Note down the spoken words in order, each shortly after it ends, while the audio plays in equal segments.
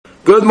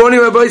Good morning,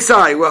 Rabbi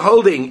Sai. We're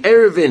holding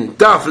Eiruvin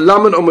Daf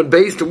Laman Omud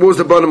Beis towards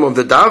the bottom of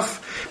the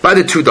Daf by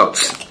the two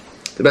dots.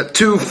 About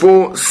 2,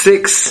 4,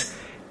 6,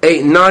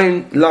 8,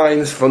 9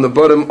 lines from the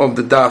bottom of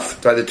the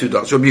Daf by the two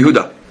dots. Rabbi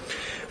Yehuda.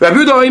 Rabbi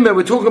Yehuda,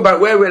 we're talking about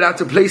where we're allowed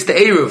to place the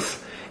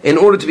Eiruv in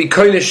order to be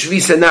koinish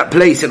shvisa in that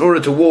place, in order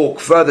to walk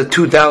further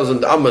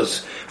 2,000 amas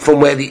from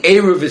where the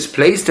Eiruv is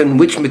placed, and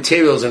which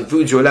materials and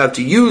foods you're allowed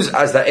to use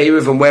as the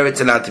Eiruv and where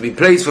it's allowed to be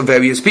placed for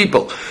various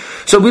people.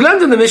 So we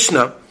learned in the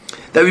Mishnah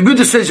that Rabbi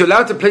Yehuda says you're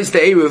allowed to place the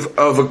Eiruv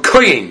of a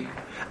kohen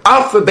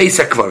off the Beis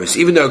HaKvaros,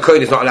 even though a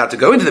kohen is not allowed to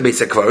go into the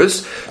Beis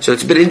HaKvaros. So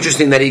it's a bit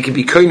interesting that he can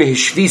be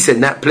koinish shvisa in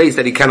that place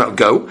that he cannot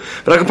go.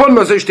 But I can put him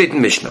as a state in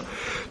Mishnah.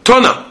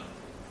 Tona.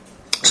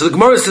 So the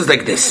Gemara says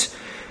like this: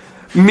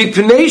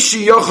 Mipnei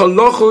sheyochal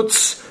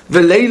lochutz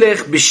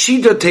v'leilech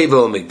b'shida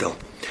tevel migdal.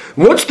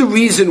 What's the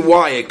reason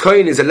why a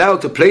kohen is allowed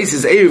to place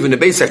his Eiruv in the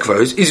Beis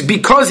HaKvaros? Is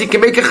because he can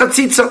make a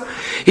chatzitza.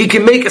 He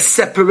can make a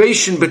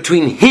separation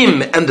between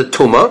him and the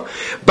tumah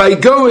by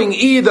going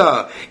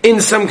either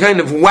in some kind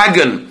of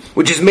wagon,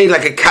 which is made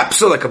like a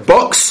capsule, like a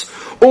box,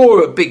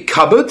 or a big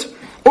cupboard,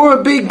 or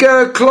a big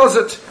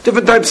closet.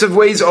 Different types of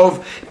ways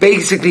of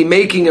basically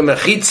making a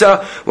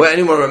mechitza. Where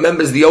anyone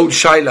remembers the old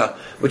shaila,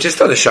 which is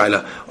still a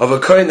shaila, of a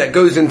kohen that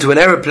goes into an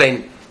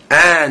aeroplane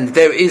and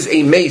there is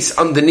a mace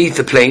underneath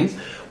the plane.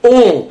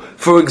 Or,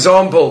 for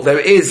example, there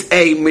is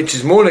which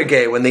is more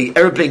negay, when the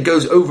aeroplane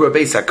goes over a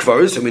Beis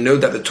HaKvaros, and we know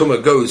that the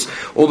tumah goes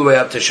all the way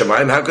up to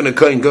Shemayim. How can a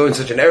kohen go in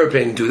such an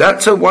aeroplane and do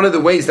that? So one of the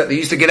ways that they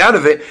used to get out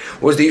of it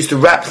was they used to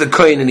wrap the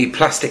kohen in a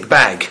plastic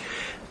bag.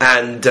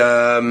 And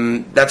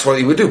that's what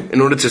he would do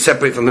in order to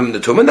separate from him and the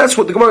tumah. And that's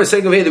what the Gemara is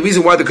saying over here. The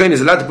reason why the kohen is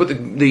allowed to put the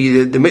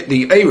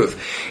Eiruv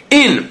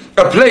in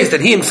a place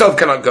that he himself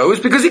cannot go is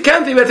because he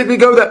can theoretically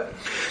go there.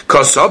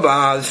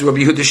 Kasaba, this is Rabbi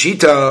Yehuda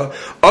Shita,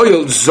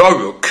 Oyel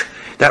Zoruk.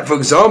 That, for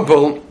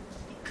example,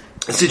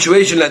 a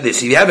situation like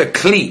this, if you have a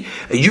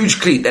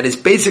huge kli that is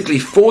basically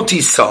 40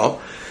 sa,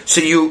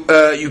 so you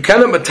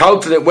cannot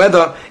metaltal it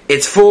whether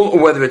it's full or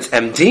whether it's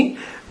empty,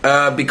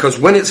 because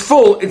when it's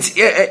full, it's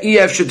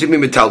EF should be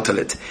metaltal.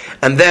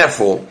 And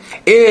therefore,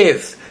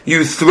 if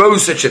you throw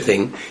such a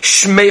thing,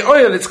 shmei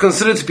oil, it's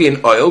considered to be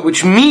an oil,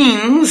 which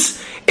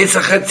means it's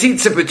a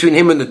chatzitza between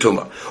him and the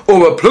tumah.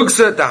 Or a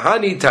plugsa,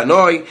 tahani,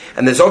 tanoi,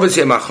 and there's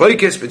obviously a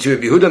machloikis between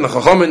Rabbi Yehuda and the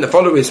Chacham, the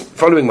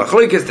following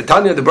machloikis, the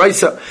Tanya, the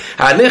Braisa,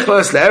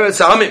 ha'nichlas le'eretz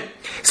ha'amim.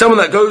 Someone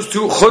that goes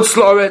to chutz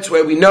la'aretz,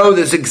 where we know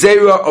there's a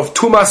gzeira of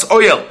tumas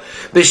oil,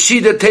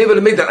 b'shida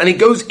tevel migdal, and he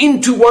goes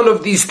into one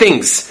of these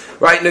things,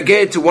 right,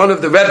 negay to one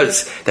of the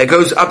rebbes that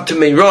goes up to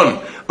Meiron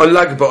on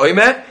Lag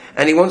Ba'omer,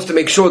 and he wants to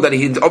make sure that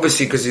he,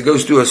 obviously because he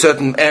goes through a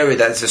certain area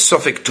that's a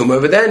sufik tum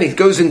over there, and he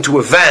goes into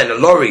a van, a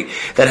lorry,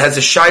 that has a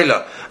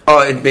shaila,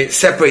 it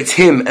separates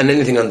him and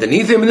anything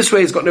underneath him, and this way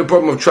he's got no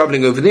problem of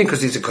traveling over there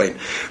because he's a kohen.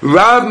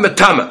 Rav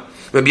Matama,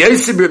 Rabbi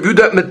Yosef Rabbi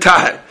Yehuda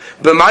Matahar,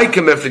 B'maika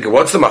Mefrika,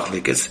 what's the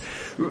machlikas?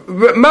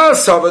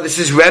 Ma'asava, this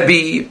is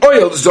Rabbi,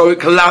 oil,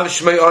 zorik, lav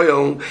shmei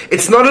oil,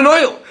 it's not an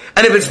oil,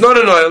 and if it's not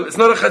an oil, it's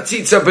not a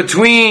chatzitza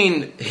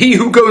between he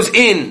who goes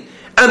in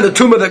and the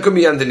tumah that could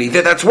be underneath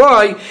it. That's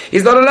why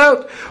he's not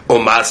allowed. Or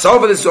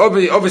ma'asava, this is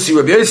obviously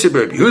Rabbi Yosef,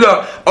 Rabbi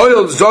Yehuda,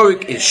 oil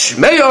zorik is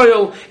shmei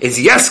oil,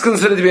 is yes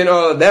considered to be an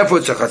oil, and therefore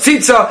it's a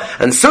chatzitza,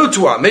 and so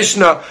to our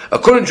Mishnah,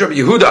 according to Rabbi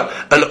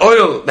Yehuda, an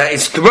oil that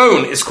is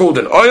thrown is called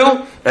an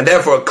oil, and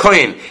therefore a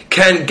kohen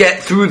can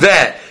get through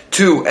there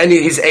to any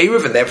of his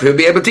Eiruv, and therefore he'll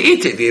be able to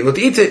eat it. If he's able to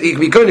eat it, he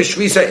can be going to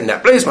shvisa in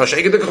that place.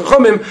 Masha'ik the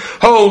Chachomim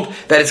hold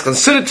that it's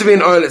considered to be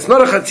an oil, it's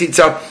not a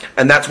chatzitza,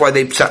 and that's why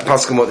they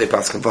paskin what they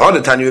paskin. For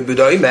Hadatani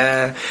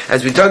Rebudoimeh,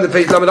 as we turn the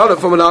page, Lamed Aleph,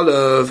 Foman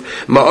Aleph,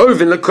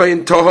 Ma'orvin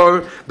lekoyin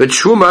tohor,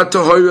 b'tshuma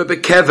tohora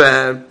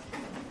b'keveh.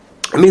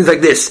 It means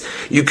like this: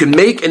 you can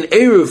make an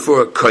eruv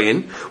for a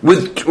kohen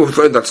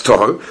that's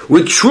tahor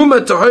with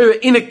truma tahora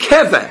in a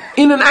keva,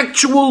 in an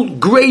actual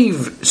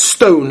grave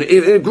stone,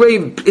 in a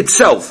grave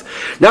itself.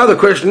 Now the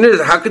question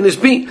is, how can this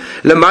be?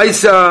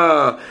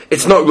 Lemaisa,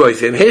 it's not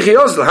roifim. Hechi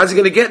osel, how's he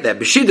going to get there?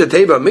 B'shida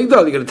teva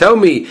migdal. You're going to tell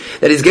me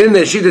that he's getting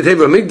there shida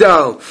teva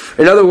migdal?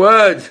 In other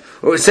words,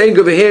 what we're saying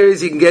over here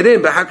is he can get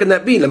in, but how can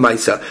that be?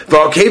 Lemaisa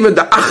v'akeven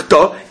da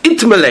achta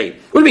itmalei.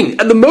 What do you mean?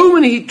 At the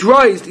moment he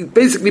dries, he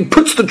basically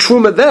puts the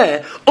truma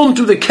there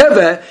onto the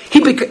kever,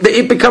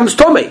 it becomes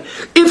tomei.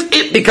 If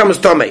it becomes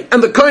tomei,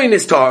 and the kohen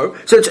is tar,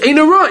 so it's ain't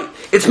a roy.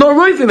 It's not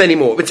roy for him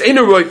anymore. If it's ain't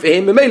a roy for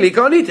him, mainly he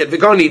can't eat it. If he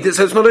can't eat it,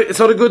 so it's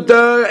not a good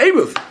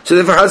eruv. So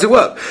therefore, how does it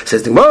work? It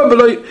says the Gemara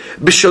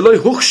b'shaloi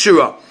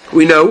huchshira.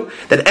 We know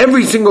that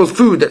every single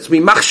food that's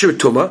machshir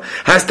tumah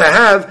has to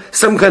have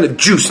some kind of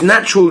juice,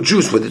 natural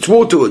juice, whether it's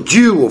water or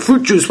dew or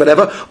fruit juice,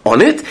 whatever, on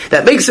it,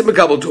 that makes it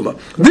mekabel tumah.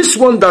 This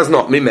one does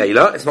not.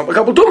 Mimela, it's not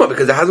mekabel tumah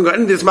because it hasn't got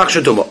anything that's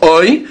machshir tumah.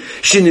 Oi,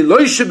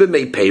 shiniloi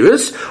shebemei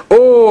peiros,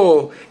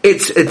 or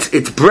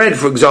it's bread,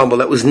 for example,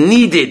 that was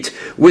kneaded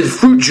with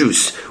fruit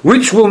juice,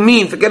 which will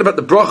mean, forget about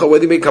the bracha,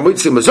 whether you make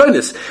kamutzi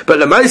mazonis, but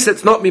lemaisa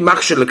it's not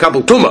machshir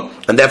lekabel tumah,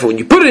 and therefore when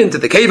you put it into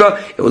the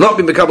keva, it will not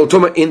be mekabel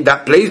tumah in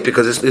that place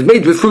because it's is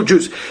made with fruit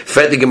juice.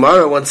 Fed the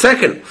Gemara, 1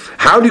 second.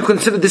 How do you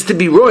consider this to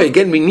be roy?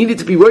 Again, we need it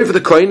to be roy for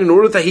the kohen in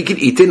order that he could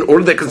eat it, in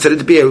order that considered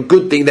to be a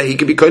good thing that he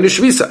could be kohen of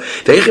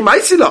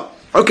shvisa.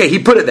 Okay, he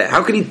put it there.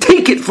 How can he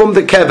take it from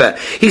the keveh?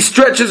 He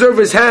stretches over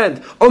his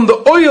hand. On the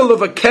oil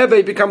of a keveh,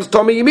 it becomes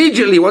tomei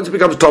immediately. Once it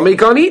becomes tomei, he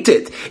can't eat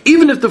it.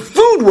 Even if the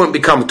food won't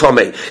become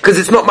tomei, because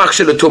it's not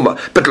machshel tumah.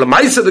 But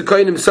lemaisa, the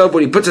kohen himself,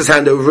 when he puts his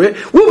hand over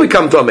it, will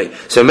become tomei.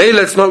 So maybe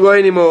let's not go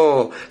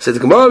anymore. Says the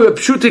Gemara,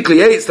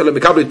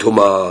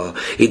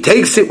 he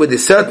takes it with a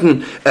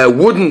certain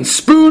wooden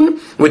spoon,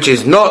 which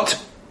is not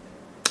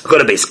got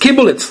a base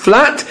kibble, it's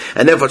flat,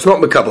 and therefore it's not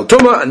mekabel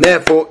tumah, and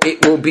therefore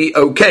it will be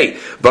okay.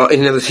 But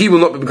in other words, he will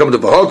not be mekabel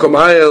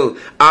tumah.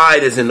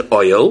 There's an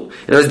oil.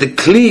 In other words, the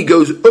kli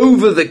goes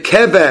over the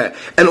kever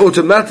and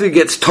automatically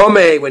gets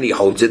tomei when he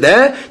holds it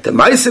there. He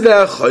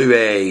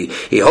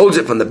holds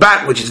it from the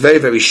back, which is very,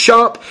 very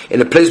sharp,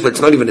 in a place where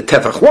it's not even a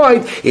tefach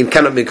wide. He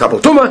cannot be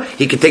mekabel tumah.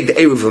 He can take the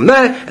eruv from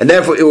there, and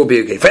therefore it will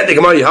be okay.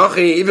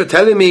 If you're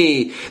telling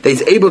me that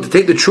he's able to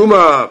take the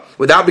truma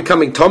without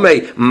becoming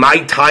tomei,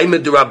 my time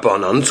at the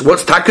rabbanon. So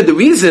what's taka the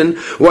reason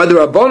why the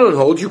Rabbanon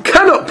holds you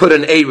cannot put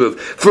an eruv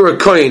for a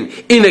coin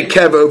in a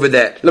kev over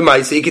there?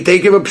 Lemaisa, you can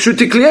take him a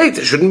pshuti kliyet.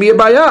 It shouldn't be a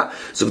bayah.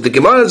 So the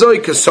Gemara zoi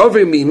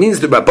kasovim means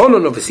the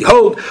Rabbanon obviously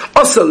hold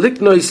asa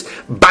liknois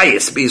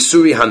bias be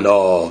suri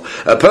hana.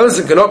 A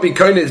person cannot be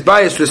coin is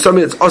bias with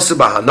something that's asa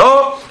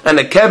bahana, and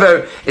a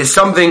kever is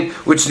something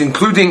which is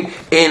including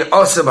in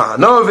asa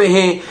bahana over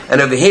here. And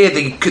over here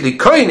the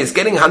coin is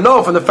getting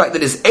hana from the fact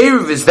that his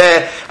eruv is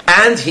there,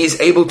 and he's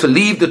able to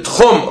leave the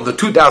tchum of the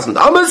 2,000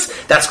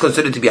 that's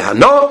considered to be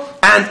hana,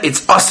 and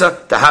it's asa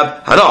to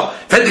have hana.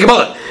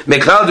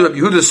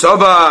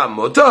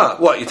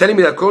 What, you're telling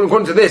me that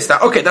according to this,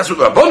 that okay, that's what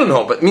the Rabbanon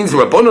hold, but it means the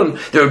Rabbanon,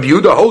 the Rabbi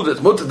Yehuda holds it's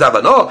mutter to have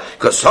hana,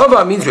 because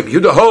sava means Rabbi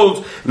Yehuda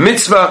holds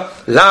mitzvah,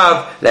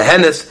 lav,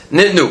 lehenes,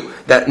 nitnu,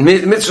 that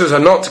mitzvahs are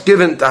not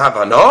given to have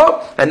hana,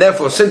 and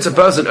therefore since a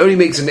person only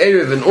makes an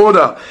eruv in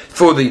order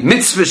for the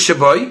mitzvah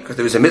shabai, because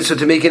there is a mitzvah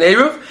to make an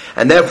eruv,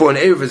 and therefore an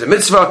eruv is a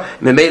mitzvah,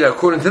 memela,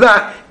 according to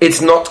that,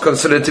 it's not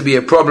considered to be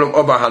a problem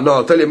of a hana.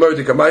 I'll tell you,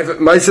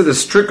 Maisa, the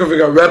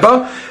Strikoving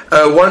Rebbe,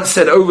 once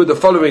said over the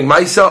following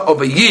Maisa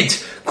of a Yid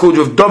called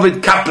Rav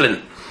David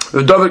Kaplan.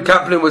 Rav David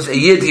Kaplan was a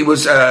Yid, he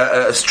was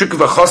a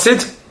Strikoving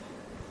Chassid,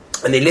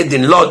 and they lived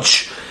in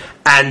Lodz.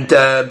 And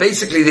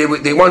basically,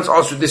 they once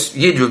asked this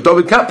Yid of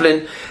David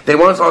Kaplan, they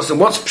once asked him,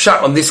 what's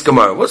pshat on this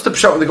Gemara? What's the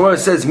pshat when the Gemara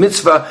says,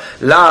 mitzvah,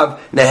 lav,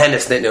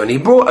 nehenes, netnu? And he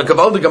brought a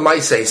gavaldig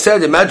maisa. He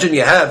said, imagine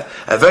you have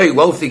a very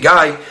wealthy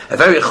guy, a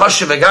very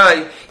chashiv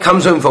guy,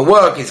 comes home from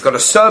work, he's got a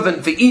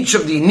servant for each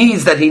of the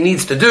needs that he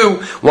needs to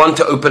do, one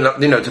to open up,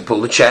 to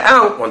pull the chair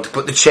out, one to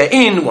put the chair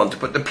in, one to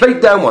put the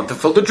plate down, one to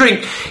fill the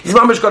drink. His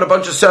mama's got a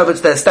bunch of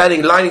servants there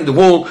standing, lining the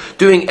wall,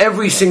 doing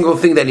every single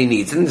thing that he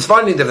needs. And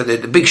finally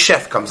the big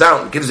chef comes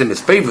out and gives him his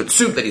favorite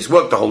soup that he's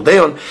worked the whole day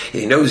on.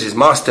 He knows his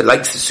master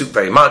likes the soup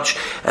very much,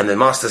 and the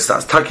master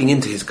starts tucking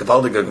into his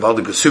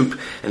gavaldiga soup,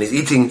 and he's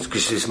eating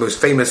his most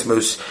famous,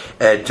 most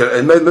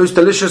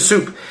delicious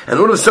soup. And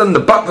all of a sudden the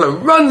butler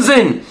runs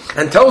in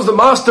and tells the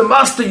master,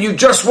 you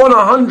just won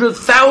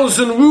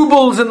 100,000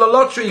 rubles in the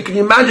lottery. Can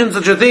you imagine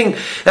such a thing?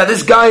 That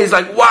this guy is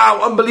like,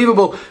 wow,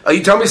 unbelievable.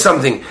 You tell me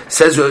something.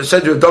 Said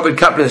to David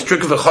Kaplan,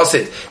 strict of a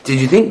chassid, did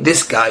you think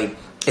this guy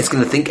is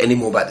going to think any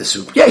more about the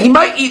soup? Yeah, he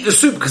might eat the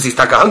soup because he's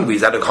taka hungry,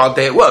 he's had a hard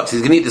day at work, so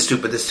he's going to eat the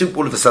soup, but the soup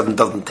all of a sudden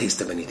doesn't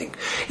taste of anything.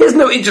 He has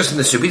no interest in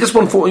the soup. He just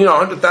won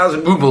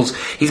 100,000 rubles.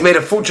 He's made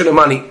a fortune of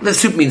money. The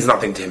soup means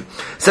nothing to him.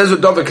 Says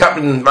what David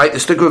Kaplan, right, the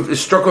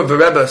stroke of the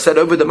Rebbe said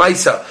over the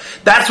Maisa.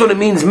 That's what it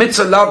means.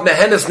 Mitzvah lav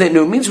nehenes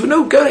netnu means we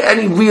don't get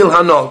any real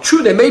hana.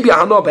 True, there may be a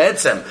hana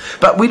be'etzem,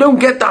 but we don't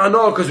get the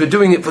hana because we're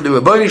doing it for the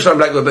Rabbeinu Shalom,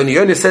 like Rabbeinu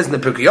Yonah says in the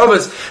Pirkei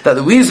Avos, that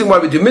the reason why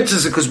we do mitzvahs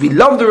is because we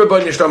love the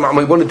Rabbeinu Shalom and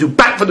we want to do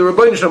back for the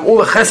Rabbeinu Shalom all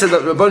the chesed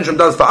that the Rabbeinu Shalom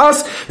does for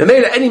us. And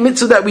maybe any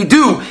mitzvah that we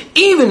do,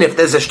 even if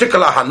there's a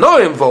shtikala hana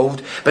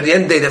involved, but at the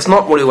end of the day, that's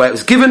not why it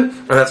was given,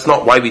 and that's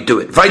not why we do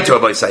it. Vaito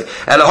Rabbi say,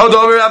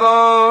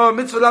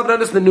 mitzvah lav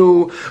nehenes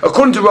nenu.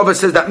 According to Rabbi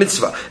says that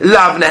mitzvah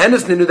lav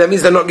nehenes nenu, that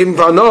means they're not giving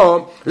for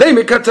hana. In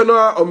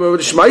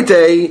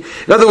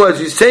other words,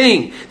 he's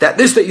saying that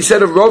this that you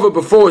said of Rava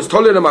before is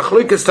tolin a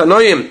machlokas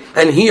tanoim,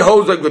 and he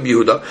holds like Rabbi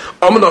Yehuda.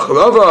 Amanach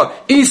Rava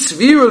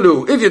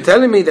isvirulu. If you're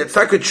telling me that's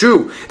not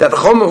true, that the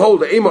Chomim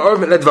hold the ema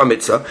arvin ledva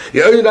mitzvah,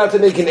 you're only allowed to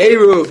make an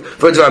eruv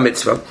for dvar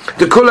mitzvah.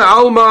 The kula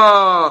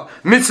alma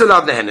mitzvah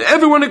lav nehenes.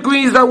 Everyone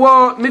agrees that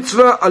what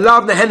mitzvah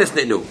lav nehenes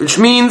netnu, which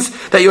means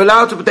that you're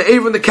allowed to put the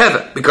eruv in the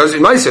kever because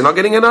in Maisa you're not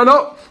getting an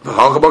ano.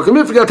 I'll tell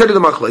you the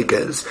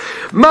machlekes.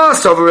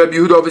 Masav Rabbi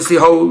Yehuda obviously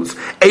holds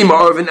ema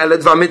arvin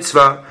eledva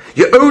mitzvah.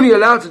 You're only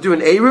allowed to do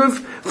an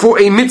eruv for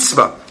a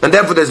mitzvah, and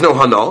therefore there's no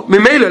hana.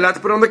 Mimela allowed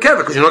to put it on the kever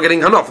because you're not getting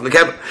hana from the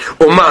kever.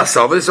 Or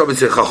masav, this is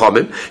obviously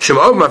chachamim.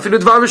 Shema mafilu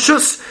dvar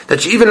rishus,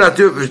 that you even allowed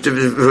to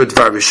do it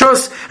dvar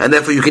rishus, and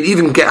therefore you can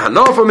even get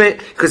hana from it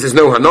because there's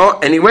no hana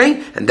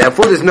anyway, and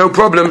therefore there's no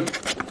problem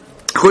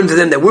According to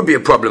them, there would be a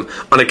problem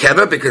on a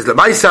kever because the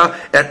Maisa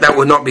that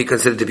would not be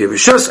considered to be a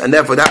rishus, and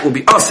therefore that will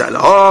be asal.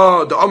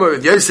 Oh, the Omer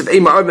of Yosef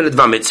Eima Omer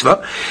Dvar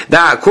Mitzvah.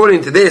 That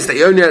according to this, that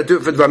you only have to do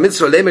it for Dvar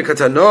Mitzvah. Leme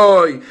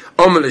Katanoi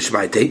Omer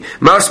Lishmaite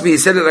must be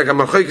said like a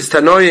Machoikis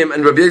Tanoim,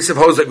 and Rabbi Yosef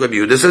holds like Rabbi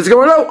Yehuda. So it's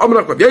going no Omer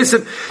like Rabbi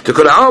Yosef to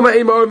Kol Alma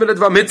Eima Omer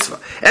Dvar Mitzvah.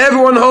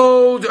 Everyone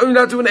holds only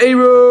have to do an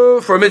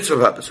eruv for a mitzvah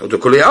purpose. So to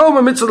Kol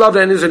Alma Mitzvah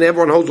Lavdan is, and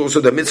everyone holds also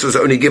that mitzvahs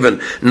are only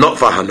given not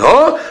for Hana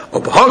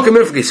or B'Halkim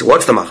Ifgis. So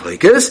what's the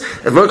Machlokes?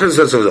 And Machlokes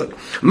says so.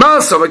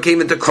 Masava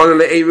came into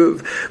Konel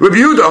Eruv. Rabbi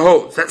Yehuda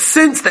holds that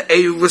since the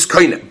Eruv was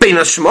Koine, Bein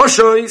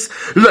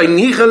HaShmoshois, Lo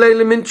Nicha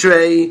Leile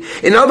Mintrei.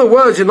 In other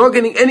words, you're not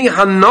getting any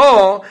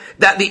Hana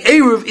that the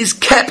Eruv is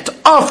kept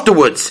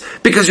afterwards,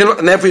 because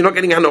and therefore you're not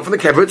getting Hana from the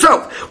kever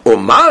itself. Or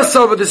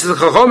Masava, this is a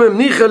Chachomim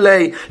Nicha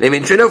Leile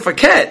Mintrei, no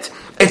forget.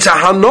 It's a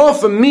hana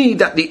for me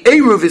that the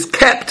Eruv is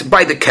kept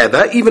by the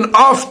kever even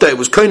after it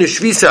was koine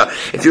shvisa.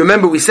 If you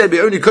remember, we said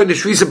we only koine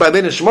shvisa by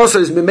ben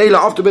shmosos. Mimela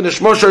after ben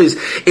shmosos,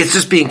 it's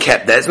just being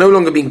kept there. It's no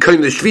longer being koine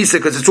shvisa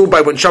because it's all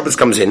by when Shabbos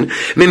comes in.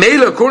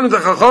 Mimela, according to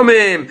the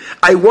Chachamim,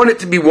 I want it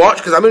to be watched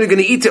because I'm only going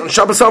to eat it on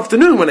Shabbos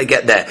afternoon when I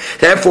get there.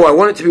 Therefore, I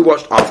want it to be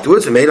watched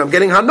afterwards. Mimela, I'm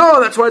getting hana.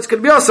 That's why it's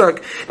going to be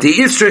asak. The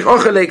yisrich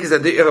ochelek is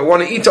that if I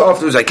want to eat it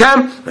afterwards, I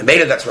can.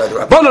 Mimela, that's why the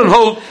Rabbanon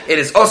hold it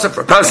is asak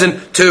for a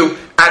person to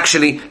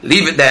actually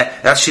leave it there.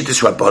 That's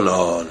Shittus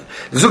Rabbanon.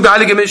 Zug the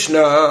Heilige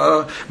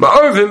Mishnah,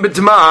 Ma'orvim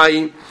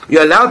b'Dmai,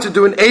 you're allowed to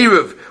do an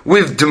Eruv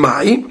with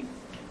Dmai.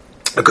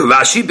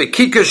 Rashi,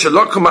 Bekika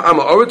Shalokha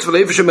Ma'amaoretz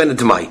V'Leivashem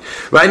Dmai.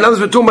 Right? In other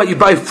words, we're talking about you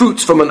buy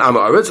fruits from an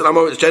Amaoretz, and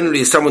Amaoretz generally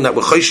is someone that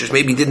was Choshesh,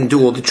 maybe didn't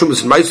do all the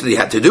Chumas and Maisus that he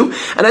had to do,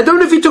 and I don't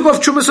know if he took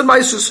off Chumas and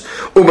Maisus.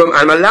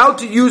 I'm allowed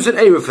to use an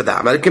Eruv for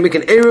that. I can make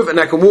an Eruv and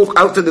I can walk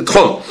out to the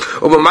Tchon.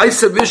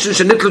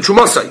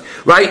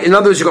 Right? In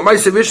other words, you got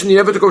Maisa Vision, you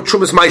never took off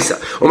Chumas Maisa.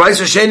 Or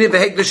Maisa Sheni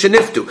V'Hek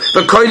L'Sheniftu.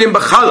 V'Koinim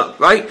B'Chala.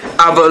 Right?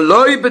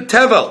 Avaloi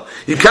B'Tevel.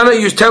 You cannot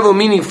use Tevel,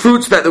 meaning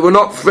fruits that were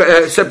not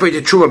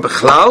separated Chuma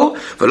B'Chlal.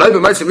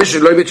 V'Loi all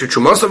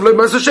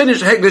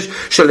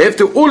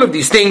of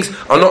these things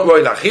are not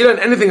roy lachila, and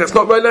anything that's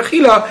not roy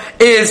lachila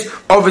is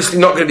obviously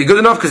not going to be good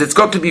enough because it's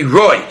got to be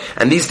roy,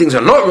 and these things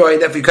are not roy,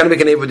 and therefore you can't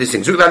make an able with these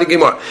things. Why?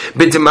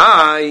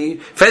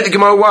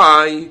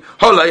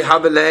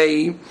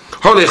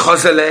 Holy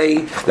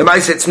Chazalei, the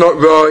Maisa, it's not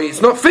roy,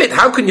 it's not fit.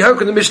 How can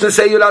the Mishnah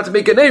say you're allowed to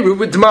make an Eruv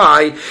with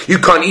Dmai? You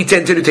can't eat it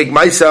until you take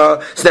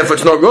Maisa, so therefore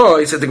it's not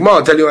roy. Says the Gemara,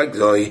 I'll tell you like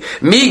Zoy.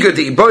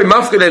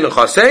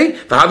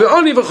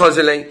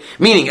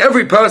 Meaning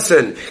every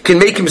person can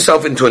make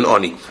himself into an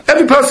Oni.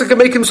 Every person can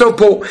make himself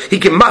poor. He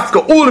can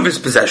mafka all of his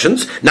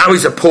possessions. Now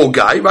he's a poor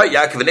guy, right?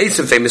 Yaakov and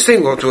Esav, famous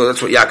thing, that's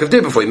what Yaakov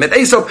did before he met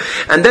Esav,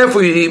 and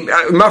therefore you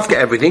mafka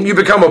everything, you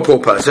become a poor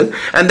person,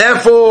 and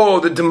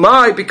therefore the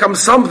Dmai becomes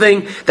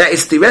something that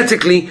is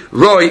theoretically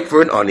roy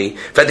for an Oni.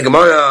 So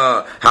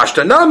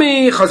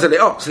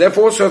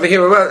therefore also over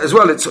here as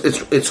well, it's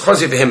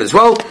chazi for him as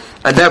well,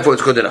 and therefore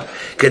it's good enough.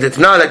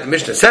 Like the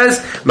Mishnah says,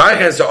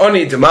 Ma'achas the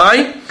Oni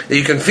Dmai, that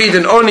you can feed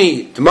an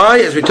Oni Dmai,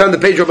 as we turn the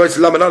page over to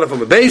Lamanala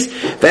from a base.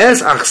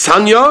 There's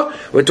Achsanya,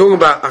 we're talking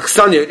about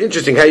Achsanya,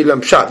 interesting how you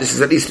learn Pshat, this is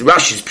at least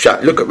Rashi's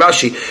Pshat. Look at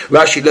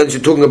Rashi learns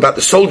you're talking about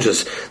the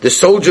soldiers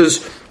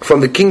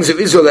from the kings of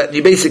Israel that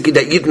you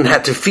Yidden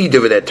had to feed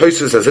over there.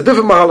 Tosfos has a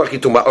different mahalach,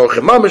 you're talking about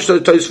Orchem Mamash,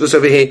 Tosfos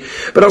over here,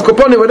 but Al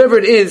Kapone, whatever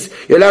it is,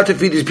 you're allowed to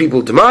feed these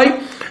people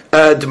Dmai.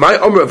 Dmai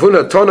Omer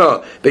Avuna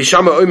Tona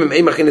Beishama Oimim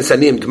Eimachin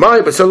Sanim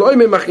Dmai, Basal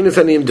Oimim Machin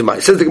Sanim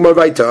Dmai. Says the Gemara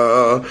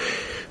Vaita.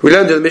 We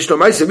learned in the Mishnah,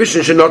 Maisa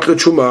Mishnah should not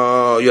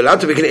Chuma. You're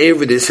allowed to make an Eruv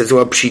with this. Says,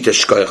 well, Pshita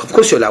Shkoyach. Of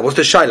course you're allowed. What's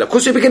the Shaila? Of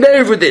course you make an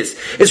Eruv with this.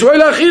 It's Roy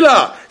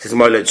Lachila. Says,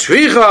 Molet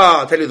Shricha.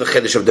 I'll tell you the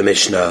Chedesh of the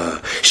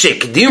Mishnah.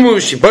 Shekdimu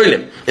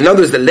Shiboilim. In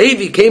other words, the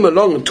Levi came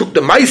along and took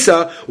the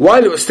Maisa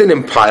while it was still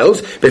in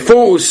piles,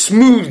 before it was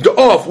smoothed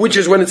off, which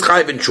is when it's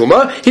Chayiv in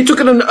Chuma. He took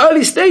it at an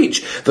early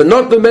stage. The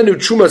not the menu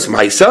Chumas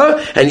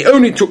Maisa, and he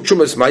only took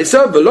Chumas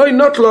Maisa, Veloy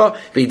Notla,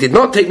 but he did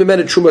not take the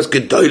menu Chumas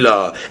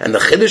Gedola. And the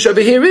Chedesh over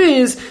here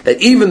is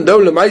that even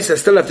though the Maisa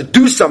still have to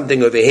do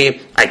something over here,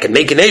 I can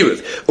make an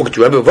Eruv.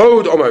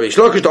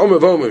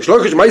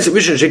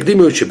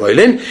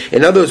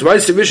 In other words,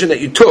 Maisa Vision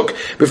that you took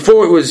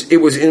before it was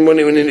in when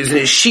it was in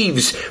a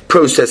sheaves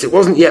process, it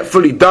wasn't yet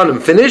fully done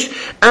and finished,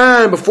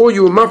 and before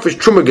you were mafresh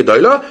Truma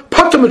Gedola,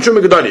 Patam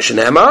Truma Gedola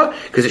Shenema,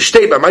 because it's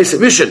stated by Maisa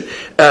Vision,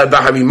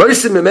 Bahari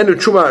Moisim Memenu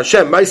Truma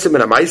Hashem, Maisa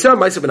Mena Maisa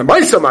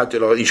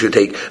Matilo, you should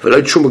take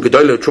Velo Truma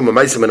Gedola, Truma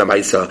Maisa Mena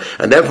Maisa,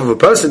 and therefore if a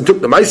person took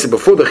the Maisa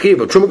before the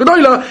Chiv of Truma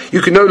Gedola, you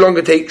can no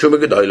longer take Truma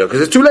Gedola,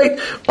 because it's too late.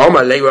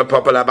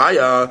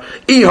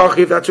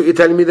 If that's what you're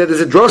telling me, that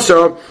there's a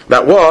drossa,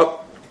 that what?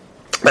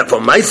 But for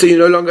Maisa, you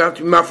no longer have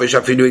to be mafresh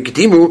afidu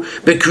ikitimu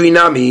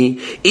bekrinami.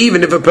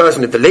 Even if a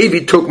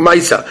Levi took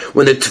Maisa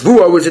when the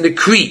tvua was in a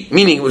kri,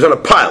 meaning it was on a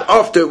pile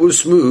after it was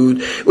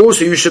smooth,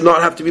 also you should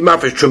not have to be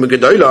mafresh truma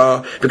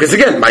gedola, because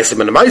again Maisa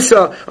ben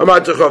Maisa,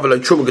 amar techav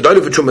like truma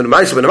gedola for truma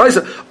Maisa ben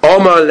Maisa.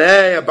 Amar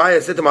le Abaya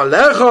said to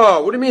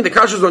Malecha. What do you mean the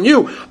kasha is on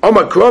you?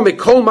 Amar krami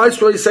kol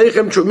Maisa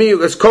seichem trumi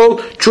is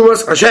called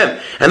trumas Hashem,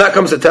 and that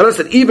comes to tell us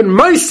that even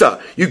Maisa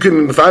you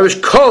can be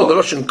mafresh kol the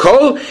Russian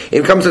kol.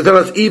 It comes to tell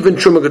us even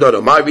truma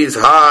gedola. My is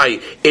high,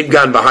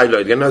 Idgan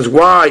Bahai. And that's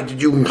why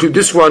did you include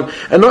this one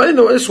and not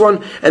this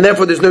one, and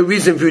therefore there's no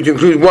reason for you to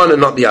include one and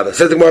not the other.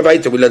 Says the Gemara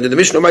Vayta, we learned in the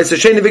Mishnah, Maisa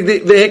Sheni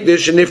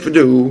v'Hekdesh and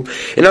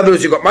Nifredu. In other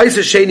words, you got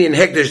Maisa Sheni and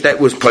Hekdesh that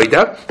was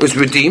Poida, was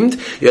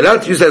redeemed. You're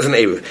allowed to use that as an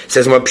Eruv.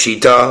 Says Gemara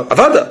Pshita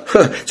Avada.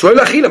 It's Roy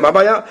Lachila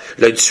Mabaya.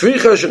 Like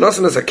Tzricha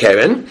Shenosan as a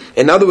Keren.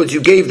 In other words,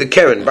 you gave the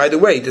Keren. By the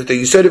way, the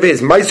Yisod of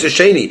his Maisa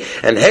Sheni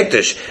and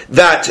Hekdesh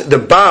that the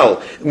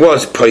Baal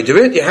was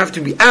Poida. You have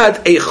to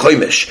add a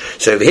Chomesh.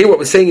 So over here, what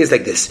we're saying is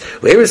like this.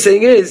 What we're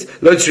saying is,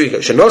 Lo Tzrika,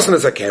 Shenosan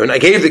as a Keren, I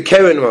gave the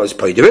Keren when I was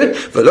paid to it,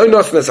 but Lo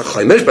Nosan as a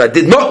Chomesh, but I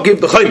did not give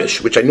the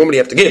Chomesh, which I normally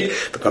have to give.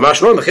 The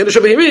Kamash Lon, the Chedesh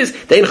over here is,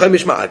 Dein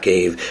Chomesh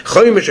Ma'akev.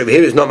 Chomesh over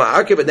here is not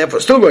Ma'akev, but therefore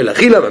still Roy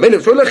Lachila,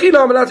 Ma'melef Roy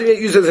Lachila, I'm allowed to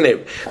use it as an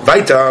Eruv.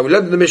 Vaita, we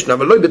learned in the Mishnah,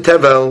 Lo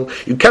Betevel,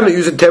 you cannot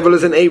use a Tevel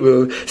as an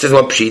Eruv. Says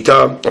what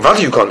Pshita,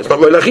 Avata you can't, it's not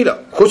Roy Lachila.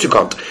 Of course you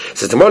can't.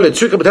 Says the Mole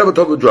Tzrika Betevel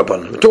Tovu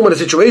Drabanon. We're talking about a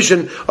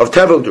situation of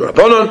Tevel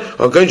Drabanon,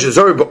 or going to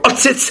Zori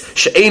Ba'otzitz,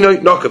 She'enoi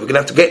Nokav. We're going to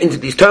have to get into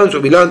these terms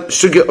where we learn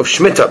Sugya of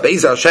Shemitah,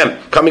 Be'ez Hashem,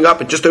 coming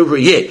up in just over a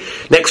year.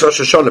 Next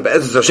Rosh Hashanah,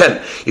 Be'ez Hashem.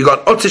 You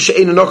got Otze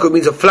She'enu Noko,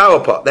 means a flower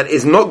pot that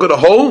is not got a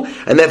hole,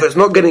 and therefore it's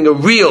not getting a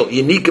real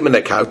Yenikim in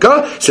a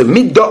Kalka. So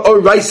Midda or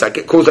Raisa, I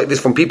get calls like this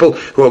from people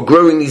who are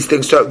growing these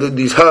things,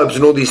 these herbs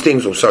and all these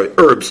things,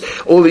 herbs,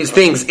 all these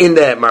things in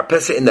their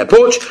marpesa, in their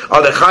porch,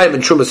 are they Chayiv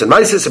and Trumas and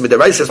Maisis, and with the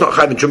Raisa, it's not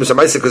Chayiv and Trumas and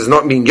Maisis because it's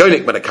not being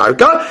Yonik but a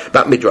Kalka,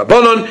 but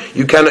Midrabanon,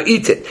 you cannot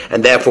eat it.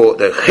 And therefore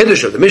the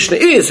Chiddush of the Mishnah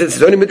is, since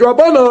it's only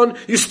Midrabanon,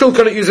 you still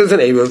cannot use it as an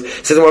Eruv.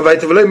 Says the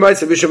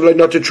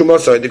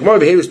Gemara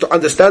over here is to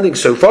understanding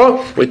so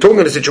far. We're talking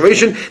in a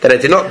situation that I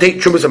did not take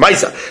Trumas and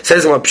Maisa.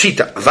 Says the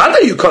Pshita,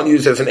 Vada you can't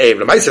use it as an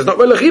Eruv. Maisa is not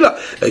Velachila.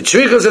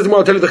 Tzricha says the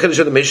Gemara, tell you the Chiddush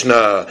of the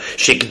Mishnah.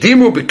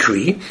 Shekdimu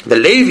b'Kri. The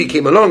Levi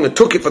came along and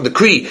took it from the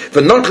Kri.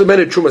 For not to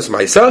mend Trumas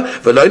Maisa.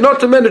 For not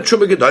to mend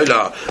Truma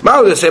Gedola.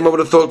 Now the same I would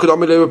have thought could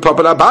only live with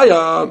Papa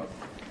Abaya.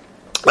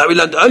 Like we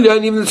learned earlier,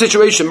 and even in the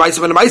situation, and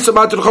therefore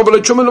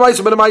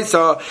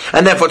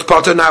it's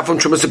part now from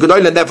Trumas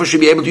Gedola, and therefore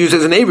should be able to use it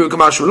as an Eruv.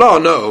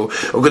 No,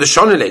 we're going to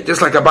shonelate.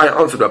 Just like Abaya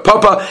answered by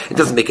Papa, it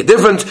doesn't make a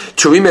difference.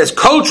 Turima is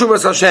Kol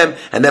Trumas Hashem,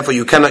 and therefore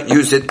you cannot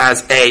use it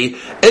as a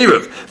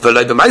Eruv.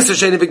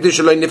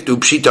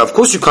 Of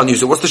course you can't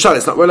use it. What's the shal?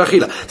 It's not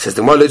Relachila. Says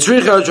the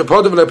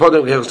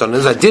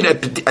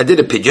I did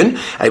a pigeon,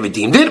 I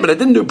redeemed it, but I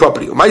didn't do it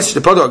properly.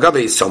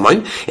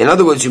 In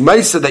other words, you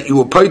might say that you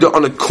were paid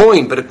on a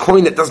coin, but a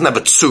coin that doesn't have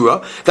a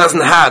tsura,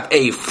 doesn't have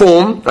a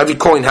form. Every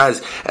coin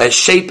has a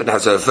shape and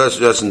has a first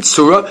person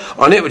tsura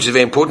on it, which is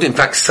very important. In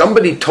fact,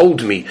 somebody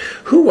told me,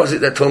 who was it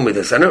that told me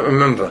this? I don't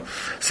remember.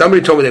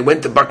 Somebody told me they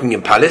went to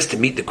Buckingham Palace to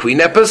meet the Queen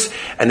Epis,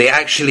 and they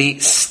actually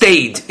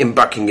stayed in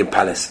Buckingham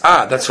Palace.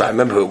 That's right, I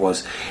remember who it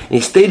was. And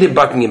he stayed in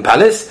Buckingham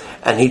Palace,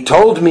 and he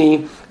told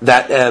me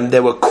that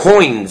there were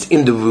coins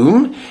in the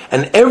room,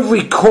 and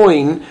every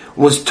coin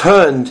was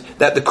turned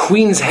that the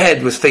Queen's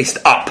head was faced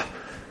up.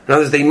 In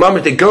other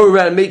words, they go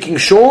around making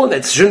sure that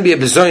it shouldn't be a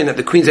bizoyin that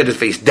the Queen's head is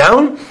faced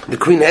down, the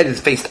Queen's head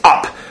is faced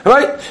up.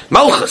 Alright?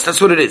 Malchus,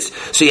 that's what it is.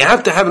 So you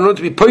have to have, in order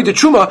to be paid the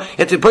truma, you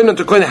have to be paid on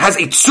the coin that has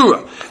a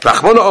tsura.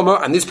 Rachmana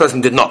Omer, and this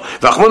person did not.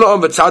 Rachmana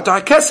Omer v'tzarta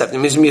ha'kesef. It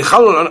means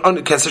michal on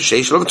the kesef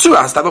sheish lo tsura.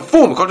 It has to have a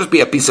form. It can't just be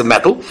a piece of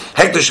metal.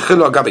 Hekta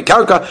shechilo agabi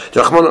karka,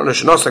 Rachmana Omer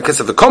shenos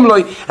ha'kesef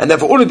v'komloi, and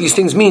therefore all of these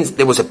things means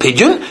there was a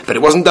pigeon, but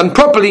it wasn't done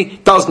properly,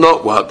 does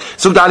not work.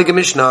 So Dalig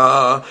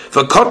Mishnah,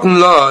 for cotton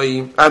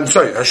loy,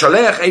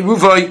 Shalech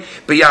Eiruvin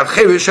b'yad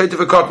cheresh shoyta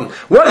for cotton.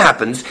 What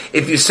happens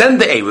if you send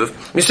the Eruv,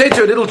 you say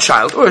to a little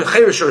child, or a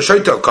cheresh or a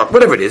shoyta cotton,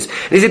 whatever it is,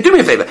 and he said, do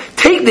me a favor,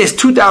 take this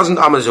 2,000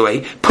 amas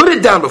away, put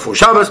it down before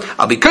Shabbos,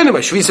 I'll be kind of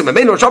my shvisa, my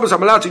main on Shabbos,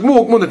 I'm allowed to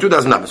walk more than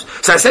 2,000 amas.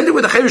 So I sent it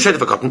with a cheresh shoyta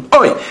for cotton,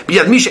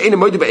 b'yad misha eina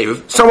moide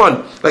b'Eruv,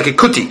 someone, like a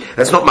kuti,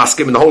 that's not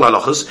maskim in the whole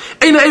halachas,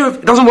 eina Eruv,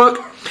 it doesn't work.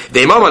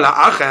 But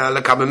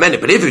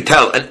if you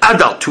tell an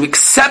adult to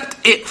accept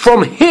it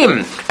from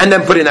him and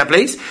then put it in that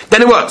place,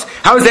 then it works.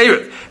 How is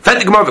Eruv? What,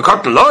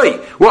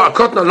 a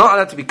cotton not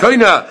allowed to be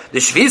koina? The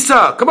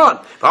shvisa? Come on.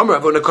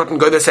 A cotton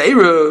go this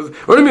Eruv.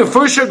 What do you mean?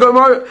 Fusha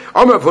gomor?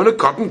 A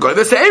cotton go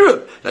this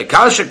Eruv. Like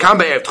kasha kam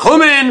be'erev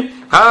tchumen,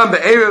 kam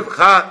be'erev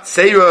cha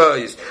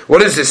seiros. What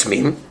does this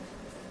mean?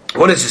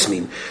 What does this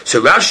mean?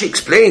 So Rashi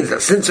explains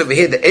that since over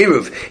here the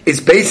Eruv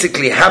is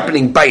basically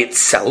happening by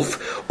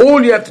itself,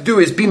 all you have to do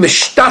is be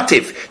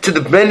mishtatif to the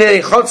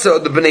Bnei Chotza or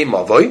the Bnei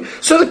Mavoi,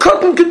 so the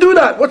cotton can do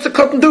that. What's the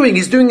cotton doing?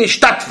 He's doing a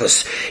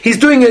shtatvus. He's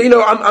doing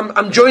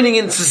I'm joining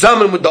in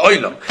Tzazaman with the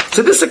Oilam.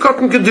 So this the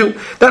cotton can do.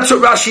 That's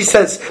what Rashi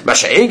says.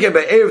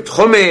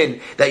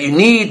 That you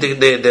need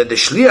the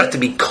Shliach to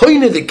be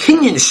koine the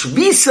kinyan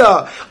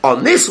shvisa.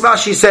 On this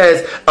Rashi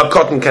says, a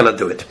cotton cannot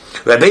do it.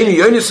 Rabbeinu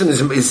Yonason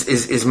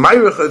is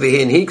Meirach over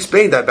here, and he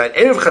explained that by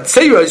Erev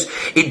Chatzeiros,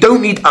 it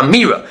don't need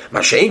Amira.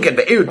 Masha'inken,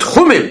 by Erev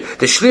Tchumim,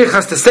 the Shliach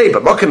has to say,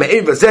 but Mokim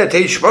Erev Vazeh,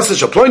 Teish, Vasa,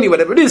 Shaploini,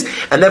 whatever it is,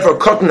 and therefore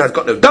cotton has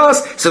got no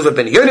das, says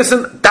Rabbeinu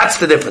Yonason, that's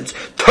the difference.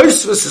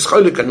 Tosfos is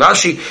Cholik and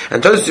Rashi,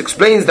 and Tosfos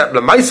explains that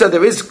Lamaisa,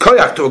 there is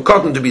koyach to a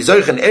cotton to be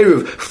Zoich and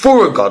Erev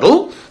for a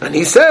Gadol, and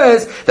he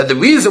says that the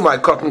reason why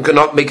cotton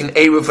cannot make an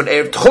Erev for an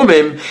Erev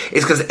Tchumim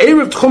is because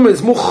Erev Tchumim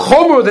is more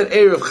chomer than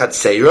Erev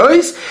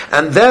Chatzeiros,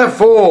 and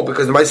therefore,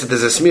 because the Maisa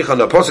there's a smich on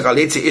the Apostle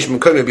Aletzi Ish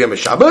Mekome B'Yom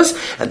Shabbos,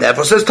 and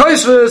therefore says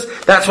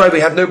Tosfos, that's why we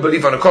have no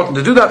belief on a cotton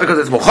to do that, because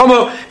it's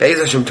Mochomo. Be'ez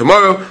Hashem,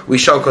 tomorrow we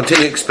shall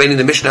continue explaining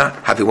the Mishnah.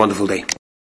 Have a wonderful day.